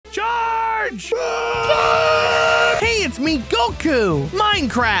charge! Hey, it's me, Goku!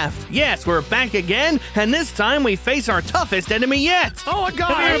 Minecraft! Yes, we're back again, and this time we face our toughest enemy yet! Oh my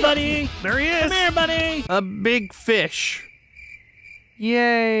god! Come here, buddy! There he is! Come here, buddy! A big fish.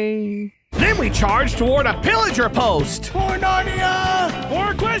 Yay. Then we charge toward a pillager post! For Narnia!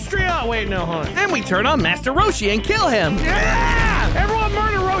 For Equestria! Wait, no, hold on. And we turn on Master Roshi and kill him! Yeah! Everyone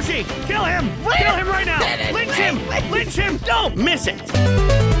murder Roshi! Kill him! Kill him right now! Lynch him! Lynch him! Don't miss it!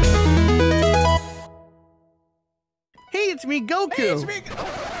 Hey, it's me, Goku! Hey, it's me!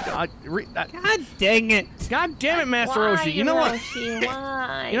 God dang it! God damn it, Master Roshi! You know what? Roshi,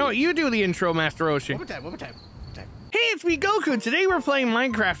 why? You know what? You do the intro, Master Roshi. One more time. Hey, it's me, Goku! Today we're playing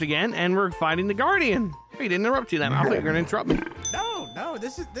Minecraft again, and we're fighting the Guardian. Hey, didn't interrupt you that much. I thought you were gonna interrupt me. No,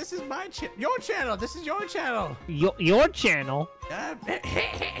 this is my your channel. This is your channel. Your channel? All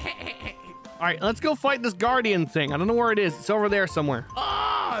right, let's go fight this Guardian thing. I don't know where it is. It's over there somewhere.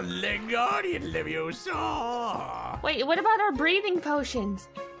 Oh, the Guardian Leviosa. Wait, what about our breathing potions?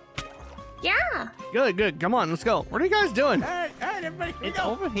 Yeah. Good. Come on, let's go. What are you guys doing? All right, everybody, It's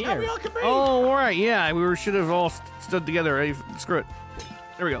over here. Now we all can breathe. Oh, all right, yeah. We should have all stood together. Hey, screw it.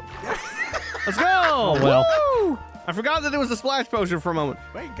 There we go. Let's go. Oh, well. Woo! I forgot that there was a splash potion for a moment.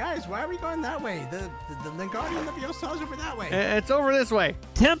 Wait, guys, why are we going that way? The Guardian Leviosa is over that way. It's over this way.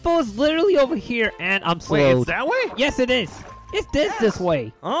 Temple is literally over here, and I'm slowed. Wait, it's that way? Yes, it is. It's this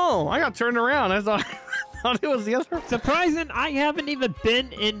way. Oh, I got turned around. I thought it was the other. Surprising, I haven't even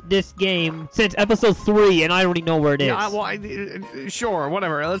been in this game since episode 3, and I already know where it is. Yeah, well, sure,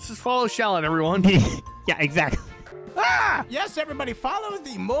 whatever. Let's just follow Shallot, everyone. Yeah, exactly. Ah! Yes, everybody, follow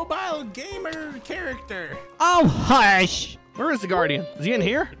the mobile gamer character. Oh, hush. Where is the Guardian? Is he in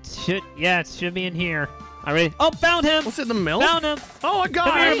here? It should be in here. I ready? Oh, found him. What's in the milk? Found him. Oh, I got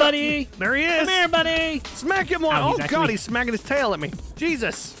Come him. here, buddy. There he is. Come here, buddy. Smack him one. Oh, Oh, God, he's smacking his tail at me.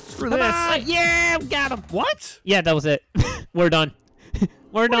 Jesus. Screw Come this. on. Yeah, got him. What? Yeah, that was it. We're done.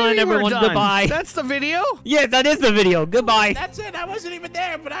 We're What do you done, mean we're everyone. done? Goodbye. That's the video? Yeah, that is the video. Goodbye. That's it. I wasn't even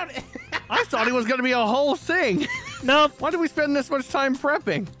there, but I thought it was going to be a whole thing. Nope. Why did we spend this much time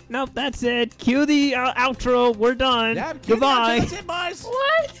prepping? Nope, that's it. Cue the outro. We're done. Yeah, Goodbye. That's it, boys.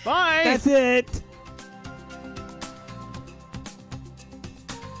 What? Bye. That's it.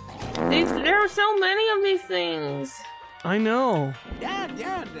 There are so many of these things. I know. Yeah.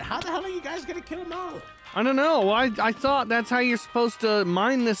 How the hell are you guys gonna kill them all? I don't know. I thought that's how you're supposed to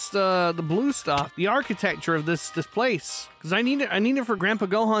mine this the blue stuff, the architecture of this place. Because I need it for Grandpa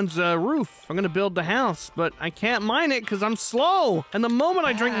Gohan's roof. I'm gonna build the house, but I can't mine it because I'm slow. And the moment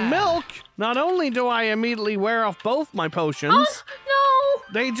I drink milk, not only do I immediately wear off both my potions, Oh,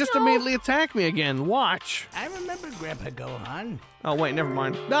 no. they just immediately attack me again. Watch. I remember Grandpa Gohan. Oh wait, never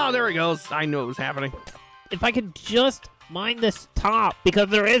mind. No, there it goes. I knew it was happening. If I could just mine this top, because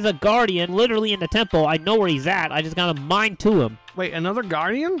there is a guardian literally in the temple. I know where he's at. I just gotta mine to him. Wait, another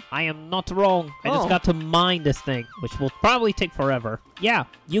Guardian? I am not wrong. I Oh. just got to mine this thing, which will probably take forever. Yeah,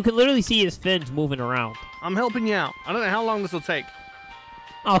 you can literally see his fins moving around. I'm helping you out. I don't know how long this will take.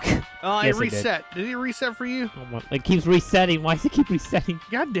 Okay. Oh, Yes, it it did. reset. Did it reset for you? Oh my, it keeps resetting. Why does it keep resetting?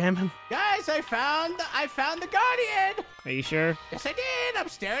 God damn him. Guys, I found the Guardian. Are you sure? Yes, I did. I'm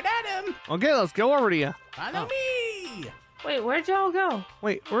staring at him. Okay, let's go over to you. Follow me. Wait, where'd y'all go?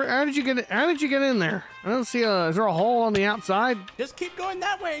 Wait, how did you get in there? I don't see is there a hole on the outside? Just keep going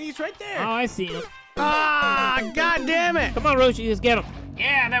that way, and he's right there. Oh, I see him. Ah, god damn it. Come on, Roshi, let's get him.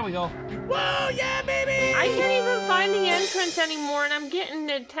 Yeah, there we go. Whoa, yeah, baby. I can't even find the entrance anymore, and I'm getting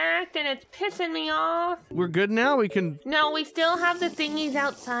attacked, and it's pissing me off. We're good now? We can... No, we still have the thingies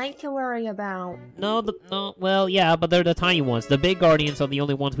outside to worry about. No, well, yeah, but they're the tiny ones. The big guardians are the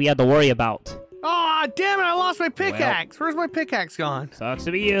only ones we had to worry about. Oh, damn it, I lost my pickaxe. Where's my pickaxe gone? Sucks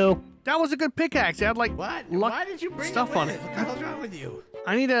to be you. That was a good pickaxe. It had, like, What? luck Why did you bring stuff it with on it? it. What the hell's wrong with you?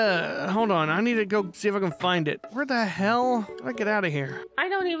 I need to... Hold on. I need to go see if I can find it. Where the hell? How do I get out of here? I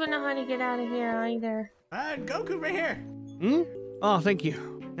don't even know how to get out of here either. Goku right here. Hmm? Oh, thank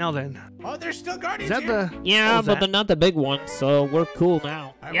you. Now then. Oh, there's still Is Guardians that here. the... Yeah, what was but that? they're not the big ones, so we're cool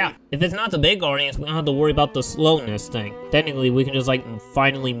now. Are Yeah, we? if it's not the big guardians, we don't have to worry about the slowness thing. Technically, we can just, like,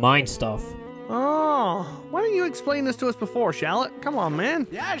 finally mine stuff. Oh, why didn't you explain this to us before, Shallot? Come on, man.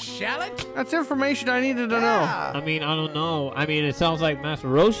 Yeah, Shallot. That's information I needed to know. Yeah. I mean, I don't know. I mean, it sounds like Master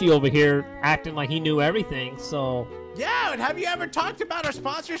Roshi over here acting like he knew everything, so... Yeah, and have you ever talked about our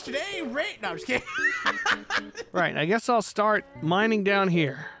sponsors today? No, I'm just kidding. Right, I guess I'll start mining down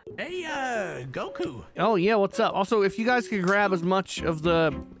here. Hey, Goku. Oh, yeah, what's up? Also, if you guys could grab as much of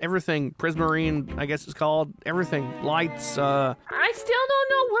the everything, Prismarine, I guess it's called, everything, lights, I still don't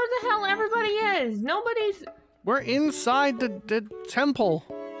know where the hell everybody is. Nobody's... we're inside the temple.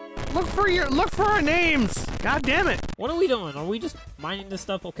 Look for our names. God damn it. What are we doing? Are we just mining this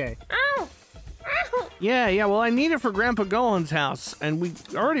stuff? Okay. Ow! Ow! Yeah, well, I need it for Grandpa Gohan's house, and we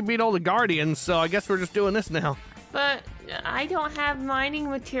already beat all the Guardians, so I guess we're just doing this now. But I don't have mining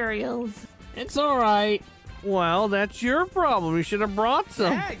materials. It's all right. Well, that's your problem. You should have brought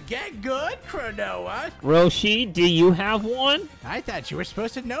some. Yeah, get good, Chronoa. Roshi, do you have one? I thought you were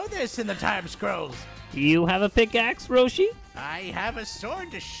supposed to know this in the time scrolls. Do you have a pickaxe, Roshi? I have a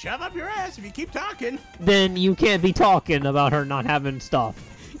sword to shove up your ass if you keep talking. Then you can't be talking about her not having stuff.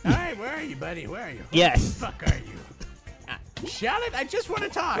 All right, where are you, buddy? Where are you? Yes. Where the fuck are you? Shallot, I just want to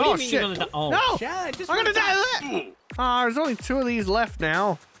talk. Oh, What do you mean shit. you're gonna oh. No! Shallot, I just I'm want gonna to die. talk. There's only 2 of these left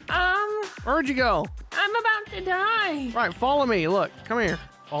now. Where'd you go? I'm about to die. Right, follow me. Look, come here.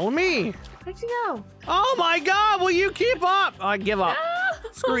 Follow me. Where'd you go? Oh my God, will you keep up? I give up. No!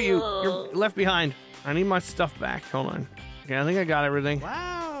 Screw you. You're left behind. I need my stuff back. Hold on. Okay, I think I got everything.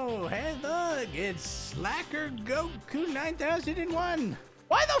 Wow, hey look, it's Slacker Goku 9001.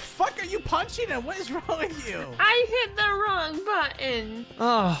 Why the fuck are you punching him? What is wrong with you? I hit the wrong button.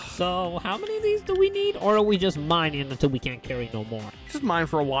 Oh, So how many of these do we need? Or are we just mining until we can't carry no more? just mine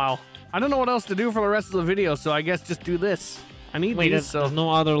for a while. I don't know what else to do for the rest of the video, so I guess just do this. I need Wait, these, there's so... no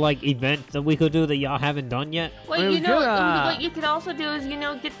other like event that we could do that y'all haven't done yet? Well, Well, you know, good, what you could also do is,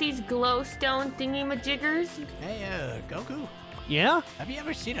 get these glowstone thingy-majiggers. Hey, Goku, Yeah? have you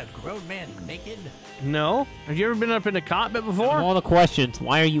ever seen a grown man naked? No? Have you ever been up in a cockpit Of before? all the questions,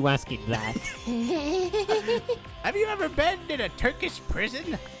 why are you asking that? Have you ever been in a Turkish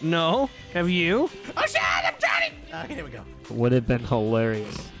prison? No. Have you? Oh shit, I'm drowning! Okay, there we go. Would have been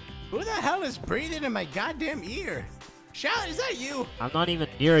hilarious. Who the hell is breathing in my goddamn ear? Shallot, is that you? I'm not even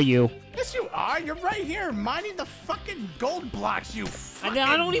near you. Yes, you are. You're right here mining the fucking gold blocks, you fucking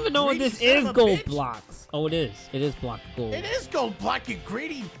I don't even know if greedy this son is of a gold bitch. blocks. Oh, it is. It is block gold. It is gold block, you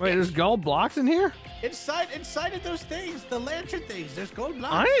greedy Wait, bitch. there's gold blocks in here? Inside of those things, the lantern things, there's gold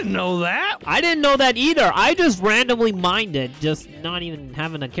blocks. I didn't know that. I didn't know that either. I just randomly mined it, just not even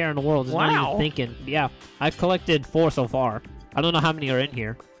having a care in the world. Just not Wow. even thinking. Yeah, I've collected 4 so far. I don't know how many are in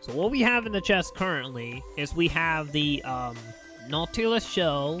here. So what we have in the chest currently is we have the Nautilus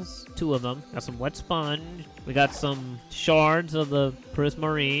shells, 2 of them. Got some wet sponge. We got some shards of the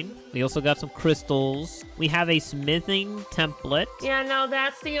prismarine. We also got some crystals. We have a smithing template. Yeah, no,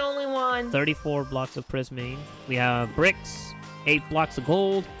 that's the only one. 34 blocks of prismarine. We have bricks, 8 blocks of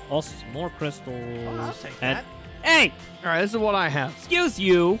gold, also some more crystals. Oh, I'll take and- that. Hey, All right, this is what I have. excuse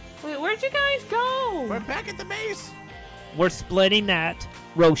you. Wait, where'd you guys go? We're back at the base. We're splitting that,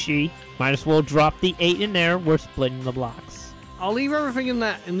 Roshi. Might as well drop the 8 in there. We're splitting the blocks. I'll leave everything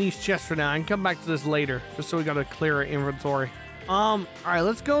in these chests for now. I can come back to this later, just so we got a clearer inventory. All right,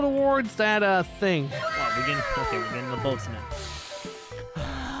 let's go towards that thing. What, we're getting the boats now.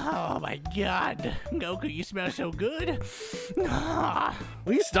 Oh my god. Goku, you smell so good. Ah.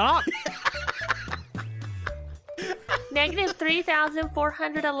 Will you stop? Negative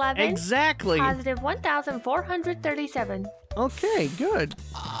 3,411. Exactly. Positive 1,437. Okay, good.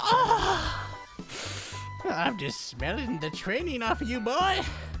 I'm just smelling the training off of you, boy.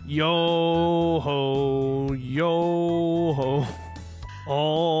 Yo ho, yo ho,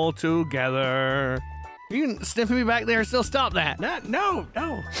 all together. You sniffing me back there? Still stop that. No.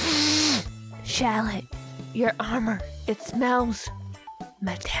 Shallot, your armor, it smells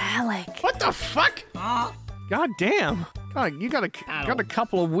metallic. What the fuck? God damn. God, you got a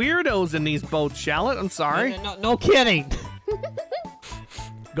couple of weirdos in these boats, Shallot. I'm sorry. No kidding.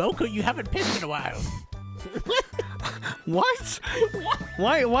 Goku, you haven't pissed in a while. What?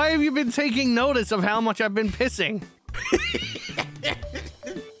 Why have you been taking notice of how much I've been pissing?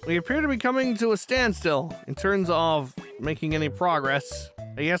 We appear to be coming to a standstill in terms of making any progress.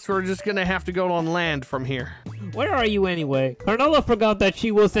 I guess we're just gonna have to go on land from here. Where are you anyway? Chronoa forgot that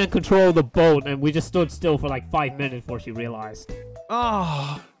she was in control of the boat, and we just stood still for like 5 minutes before she realized.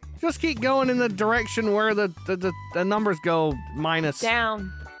 Oh, just keep going in the direction where the numbers go minus.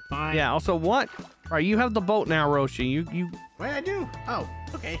 Down. Fine. Yeah, also what? All right, you have the boat now, Roshi. You What did I do? Oh,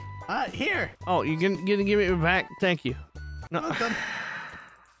 okay. Here. oh, you gonna give it back? Thank you. No, Welcome.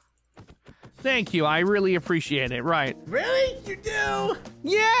 thank you. I really appreciate it. Right. Really? You do?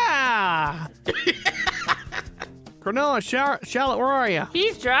 Yeah! Chronoa, Shallot, where are you?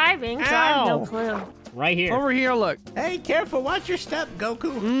 He's driving, so I have no Ow. clue. Right here. Over here, look. Hey, careful. Watch your step,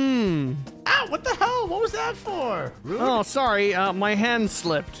 Goku. Mmm. Ow, what the hell? What was that for? Rude. Oh, sorry. My hand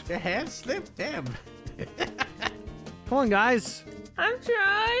slipped. Your hand slipped? Damn. Come on, guys. I'm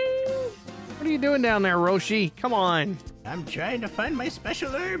trying. What are you doing down there, Roshi? Come on. I'm trying to find my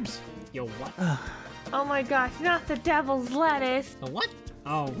special herbs. Yo, what? Oh my gosh, not the devil's lettuce. The what?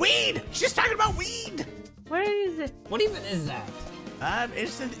 Oh. Weed! She's talking about weed! Where is it? What even is that?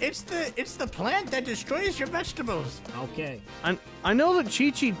 It's the plant that destroys your vegetables. Okay. I know that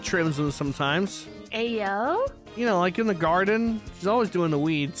Chi-Chi trims them sometimes. Ayo? You know, like in the garden. She's always doing the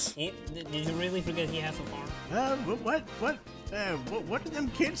weeds. Did you really forget he has a farm? What do them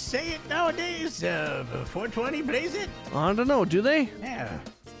kids say it nowadays? 420 blaze it? I don't know, do they? Yeah.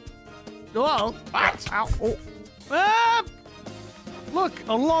 Well, What? ow, oh. Ah! Look,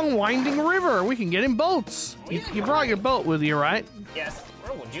 a long winding river. We can get in boats. You brought your boat with you, right? Yes.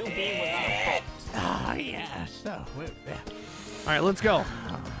 Where would you be without a boat? Oh, yeah. So, All right, let's go.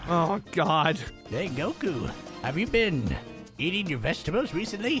 Oh, God. hey, Goku, have you been eating your vegetables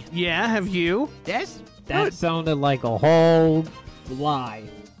recently? Yeah, have you? Yes? That sounded like a whole lie.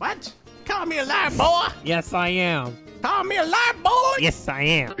 What? Call me a liar, boy? Yes, I am. Call me a liar, boy? Yes, I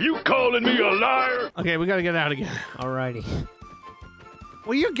am. You calling me a liar? Okay, we gotta get out again. Alrighty.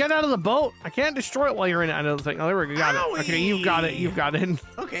 Will you get out of the boat? I can't destroy it while you're in it. I don't think. Oh, there we go. Got it. Okay, you've got it. You've got it.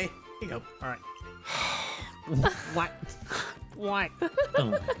 Okay, here you go. All right. What? What?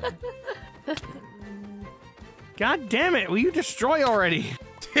 Oh. God damn it! Will you destroy already?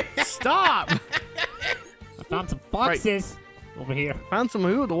 Stop! I found some foxes over here. Found some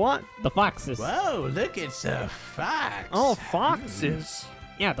who? The what? The foxes. Whoa, look, it's a fox. Oh, foxes.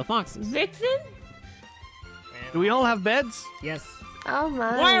 Yeah, the foxes. Vixen? Do we all have beds? Yes. Oh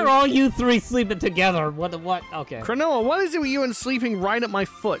my. Why are all you three sleeping together? What? Okay. Chronoa, what is it with you and sleeping right at my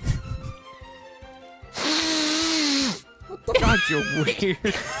foot? God, you're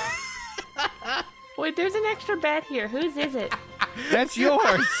weird. Wait, there's an extra bed here. Whose is it? That's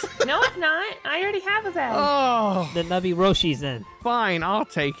yours. No, it's not. I already have a bed. Oh, Then that'd be Roshi's then. fine. I'll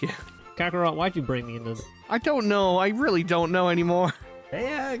take it. Kakarot, why'd you bring me into this? I don't know. I really don't know anymore.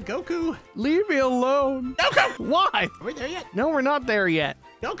 Hey, Goku. Leave me alone. Goku! What? Are we there yet? No, we're not there yet.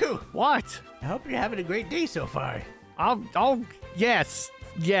 Goku, What? I hope you're having a great day so far.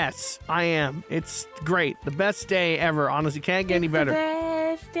 Yes, I am. It's great. The best day ever. Honestly, can't get any better.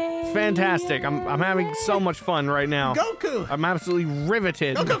 Best day It's fantastic. I'm having so much fun right now. Goku! I'm absolutely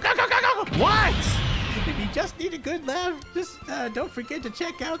riveted. Go! What? If you just need a good laugh, just don't forget to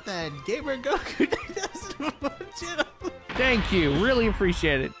check out that GamerGoku 2001 channel. Thank you. Really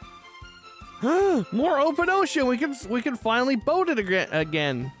appreciate it. More open ocean. We can finally boat it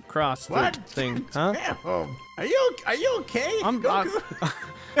again across the What? thing, huh? Damn. Are you okay? Goku?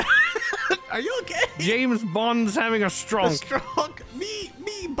 Are you okay? James Bond's having a stroke. Stroke. Me,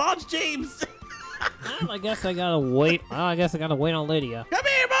 Bonds James. Well, I guess I gotta wait. I guess I gotta wait on Lydia Come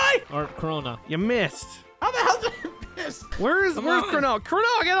here, boy. or Corona. You missed. How the hell did I miss? Where's on. Chronoa?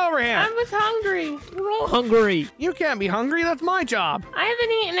 Chronoa, get over here. I was hungry. We're all hungry. You can't be hungry. That's my job. I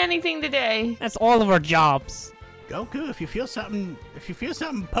haven't eaten anything today. That's all of our jobs. Goku, if you feel something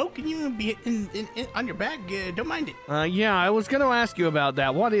poking you on your back, don't mind it. Yeah, I was gonna ask you about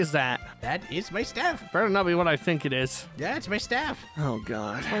that. What is that? That is my staff. Better not be what I think it is. Yeah, it's my staff. Oh,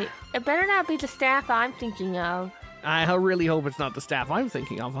 God. Wait, it better not be the staff I'm thinking of. I really hope it's not the staff I'm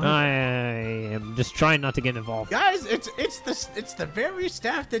thinking of. I am just trying not to get involved. Guys, it's the very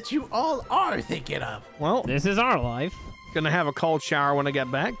staff that you all are thinking of. Well, This is our life. gonna have a cold shower when I get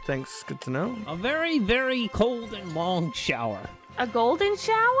back. Thanks. Good to know. A very, very cold and long shower. A golden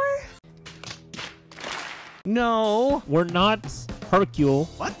shower? No. We're not Hercule,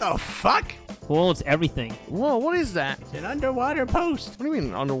 What the fuck? who owns everything. Whoa, what is that? It's an underwater post. What do you mean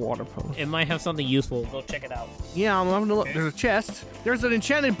an underwater post? It might have something useful. Go check it out. Yeah, I'm having to look. There's a chest. There's an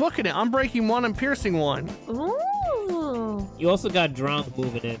enchanted book in it. I'm breaking one and piercing one. Ooh. You also got drowned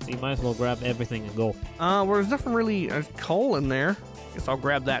moving it, so you might as well grab everything and go. Well, there's nothing really. There's coal in there. Guess I'll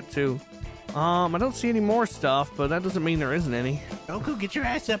grab that too. I don't see any more stuff, but that doesn't mean there isn't any. Goku, get your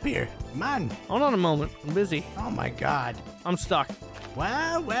ass up here. Come on. Hold on a moment. I'm busy. Oh my god. I'm stuck.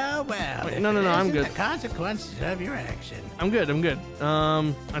 Well. Wait, If no, it I'm isn't good. The consequences of your action. I'm good.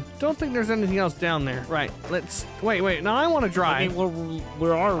 I don't think there's anything else down there. Right. Let's wait. Now I want to I drive. mean, we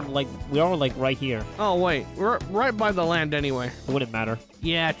are like right here. Oh wait, we're right by the land anyway. It wouldn't matter.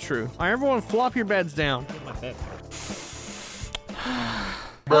 Yeah, true. All right, everyone, flop your beds down. My bed.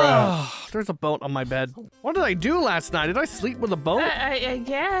 Oh, there's a boat on my bed. What did I do last night? Did I sleep with a boat? I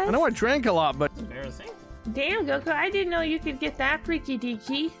guess. I know I drank a lot, but Embarrassing. Damn, Goku, I didn't know you could get that freaky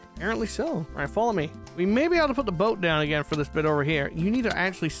deaky. apparently so. All right, follow me. We maybe ought to put the boat down again for this bit over here. You need to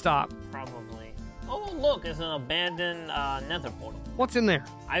actually stop. Probably. Oh, look, it's an abandoned nether portal. What's in there?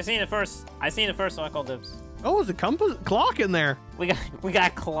 I seen it first, so I called dibs. Oh, there's a compass clock in there. We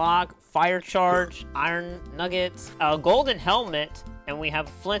got clock, fire charge, iron nuggets, a golden helmet, and we have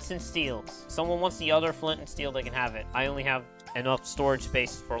flints and steels. Someone wants the other flint and steel, they can have it. I only have enough storage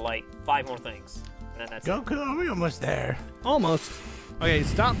space for like 5 more things. And then that's it. Goku, are we almost there? Almost. Okay,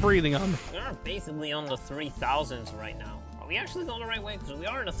 stop breathing on me. We are basically on the 3000s right now. Are we actually going the right way? Because we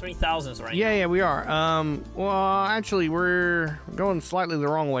are in the 3000s right now. Yeah, we are. Well, actually, we're going slightly the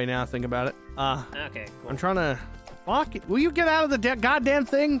wrong way now, think about it. Okay, cool. I'm trying to... Fuck it. Will you get out of the goddamn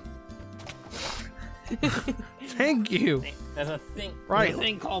thing? Thank you. There's a thing, Right. there's a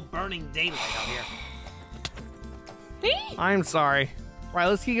thing called burning daylight out here. I'm sorry. Right,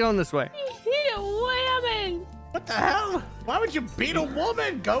 let's keep going this way. Hit a woman. What the hell? Why would you beat a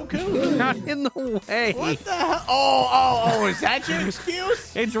woman, Goku? Not in the way. What the hell? Oh, is that your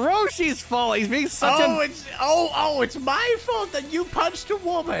excuse? It's Roshi's fault. He's being such It's my fault that you punched a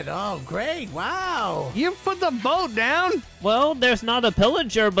woman. Oh, great. Wow. You put the boat down? Well, there's not a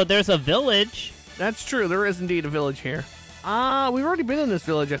pillager, but there's a village. That's true. There is indeed a village here. We've already been in this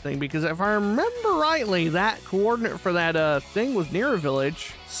village, I think, because if I remember rightly, that coordinate for that thing was near a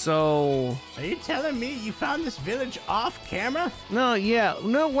village. So... Are you telling me you found this village off camera? No, yeah.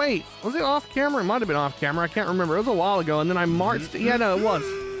 No, wait. Was it off camera? It might have been off camera. I can't remember. It was a while ago, and then I marched... Yeah, no, it was.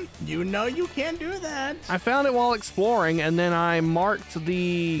 You know you can't do that. I found it while exploring, and then I marked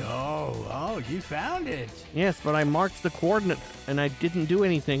the... Oh, you found it. Yes, but I marked the coordinate, and I didn't do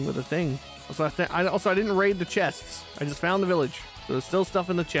anything with the thing. So I didn't raid the chests. I just found the village. So there's still stuff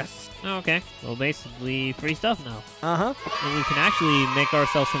in the chests. Oh, okay. Well, basically free stuff now. Uh-huh. And we can actually make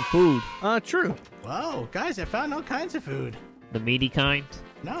ourselves some food. True. Whoa, guys, I found all kinds of food. The meaty kind.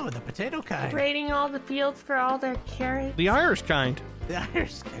 No, the potato kind. Raiding all the fields for all their carrots. The Irish kind. The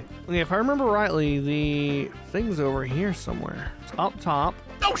Irish kind. Okay, if I remember rightly, the thing's over here somewhere. It's up top.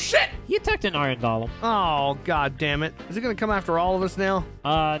 Oh, shit! You attacked an iron golem. Oh, god damn it. Is it gonna come after all of us now?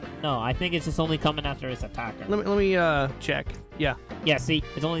 No. I think it's just only coming after its attacker. Let me check. Yeah. Yeah, see?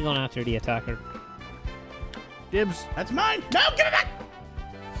 It's only going after the attacker. Dibs. That's mine. No, give it back!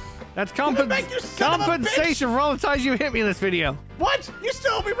 That's Give it back, you son of a compensation for all the times you hit me in this video. What? You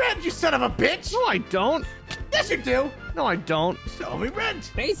still owe me rent, you son of a bitch! No, I don't. Yes, you do! No, I don't. You still owe me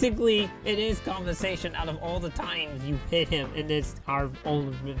rent! Basically, it is compensation out of all the times you hit him in our own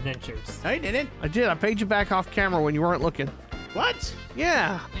adventures. No, you didn't. I did. I paid you back off camera when you weren't looking. What?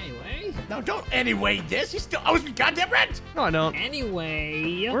 Yeah. Anyway. No, don't anyway this. You still owes me goddamn rent! No, I don't.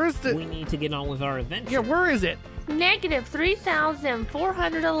 Anyway. Where's the... We need to get on with our adventure. Yeah, where is it? Negative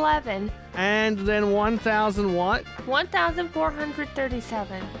 3,411. And then 1,000 what?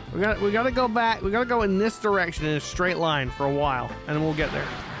 1,437. We gotta go back. We gotta go in this direction in a straight line for a while, and then we'll get there.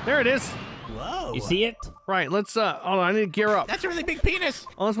 There it is. Whoa. You see it? Right, let's, hold on, I need to gear up. That's a really big penis!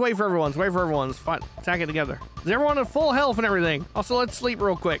 Oh, let's wait for everyone. Let's fight, attack it together. Is everyone at full health and everything? Also, let's sleep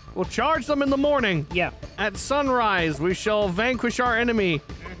real quick. We'll charge them in the morning. Yeah. At sunrise, we shall vanquish our enemy.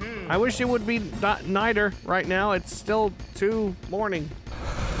 I wish it would be nighter right now. It's still 2 morning.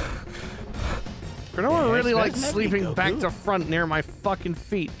 Chronoa really likes sleeping back to front near my fucking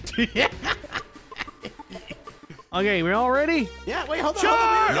feet. Okay, we all ready? Yeah, wait, hold on.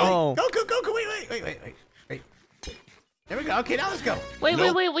 Charge! Hold on. Goku, wait. There we go. Okay, now let's go. Wait.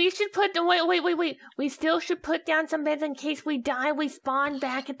 We should put the wait. We still should put down some beds in case we die. We spawn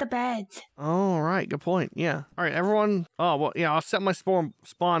back at the beds. All right, good point. Yeah. All right, everyone. Oh well, yeah. I'll set my spawn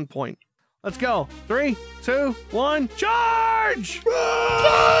point. Let's go. 3, 2, 1, charge!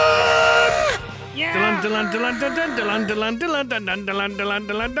 Yay!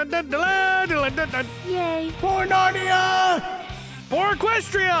 For Narnia! For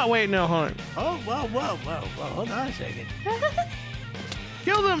Equestria! Wait, no, hold on. Oh, whoa. Hold on a second.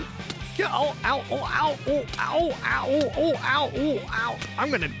 Kill them! Ow, ow.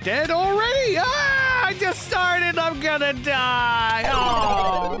 I'm gonna dead already! Ah! I just started! I'm gonna die!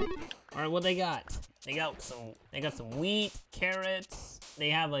 Oh! Alright, what they got? They got some wheat, carrots. They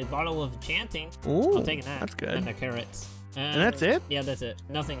have a bottle of enchanting. Ooh, I'm taking that. that's good. And the carrots. And that's it? Yeah, that's it.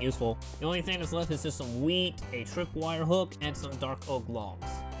 Nothing useful. The only thing that's left is just some wheat, a tripwire hook, and some dark oak logs.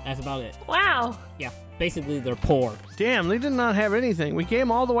 That's about it. Wow. Yeah, basically they're poor. Damn, they did not have anything. We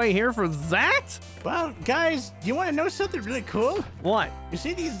came all the way here for that? Well, guys, do you want to know something really cool? What? You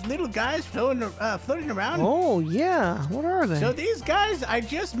see these little guys floating around? Oh, yeah. What are they? So these guys, I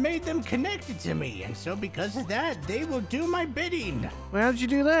just made them connected to me, and so because of that, they will do my bidding. Well, how'd you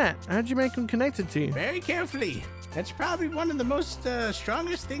do that? How'd you make them connected to you? Very carefully. That's probably one of the most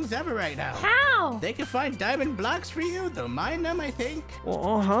strongest things ever right now. How? They can find diamond blocks for you. They'll mine them, I think.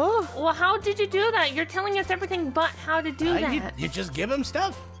 Well, huh? Well, how did you do that? You're telling us everything but how to do that. You just give them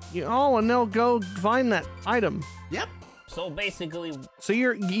stuff. Oh, and they'll go find that item. Yep. So basically, So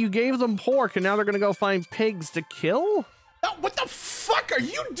you gave them pork, and now they're gonna go find pigs to kill? Oh, what the fuck are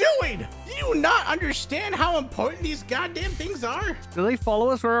you doing? Do you not understand how important these goddamn things are? Do they follow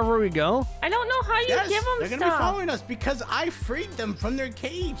us wherever we go? I don't know how you Yes, give them they're stuff. gonna be following us because I freed them from their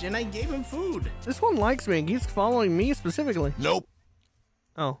cage and I gave them food. This one likes me. He's following me specifically. Nope.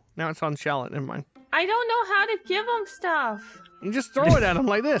 Oh, now it's on Shallot. Never mind. I don't know how to give them stuff. You just throw it at him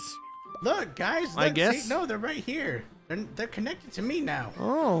like this. Look, guys, look, I guess. see, no, they're right here. They're connected to me now.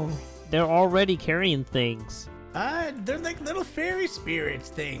 Oh. They're already carrying things. They're like little fairy spirits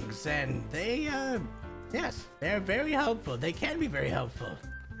things, and they, yes, they're very helpful. They can be very helpful.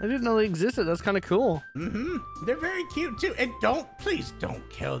 I didn't know they existed. That's kind of cool. Mm-hmm. They're very cute, too. And please don't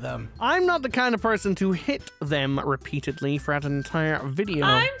kill them. I'm not the kind of person to hit them repeatedly for an entire video.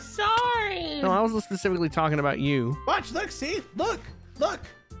 I'm sorry. No, I was specifically talking about you. Watch, look, see? Look.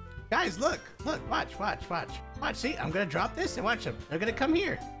 Guys, look, watch. Watch, see? I'm gonna drop this and watch them. They're gonna come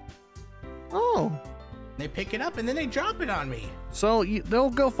here. Oh. They pick it up and then they drop it on me. So they'll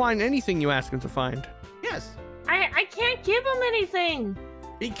go find anything you ask them to find. Yes, I can't give them anything.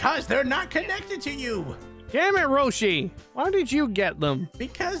 because they're not connected to you. Damn it, Roshi. Why did you get them?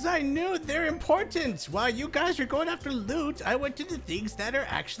 Because I knew they're important. While you guys are going after loot, I went to the things that are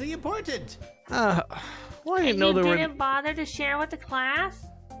actually important. Well, I didn't And know you they were... didn't bother to share with the class?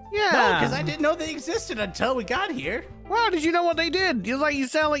 Yeah. No, because I didn't know they existed until we got here. Well, did you know what they did? You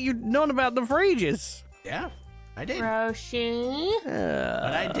sound like you've known about them for ages. Yeah, I did. Roshi.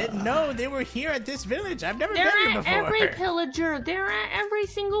 But I didn't know they were here at this village. I've never They're been here at before. every pillager. They're at every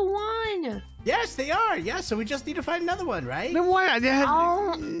single one. Yes, they are. Yeah, so we just need to find another one, right? Then why?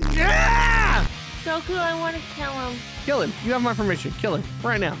 Oh, Yeah! Goku, I want to kill him. Kill him. You have my permission. Kill him.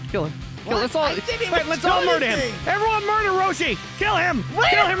 Right now. Kill him. Kill What? Let's all, I didn't even wait, let's do all murder anything. him. Everyone murder Roshi. Kill him.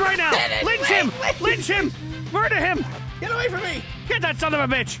 Kill him right now. minute. Lynch Wait, him. wait. Lynch him. Murder him. Get away from me! Get that son of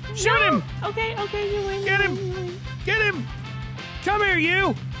a bitch. Shoot him. Okay, you win. Get you him. win, you win. Get him. Come here,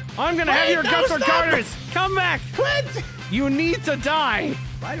 you. I'm going to have Wait, your no, guts or stop. garters. Come back. Quit! You need to die.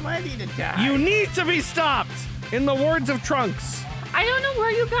 Why do I need to die? You need to be stopped. In the words of Trunks. I don't know where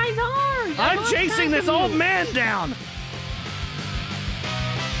you guys are. I'm chasing this old man down.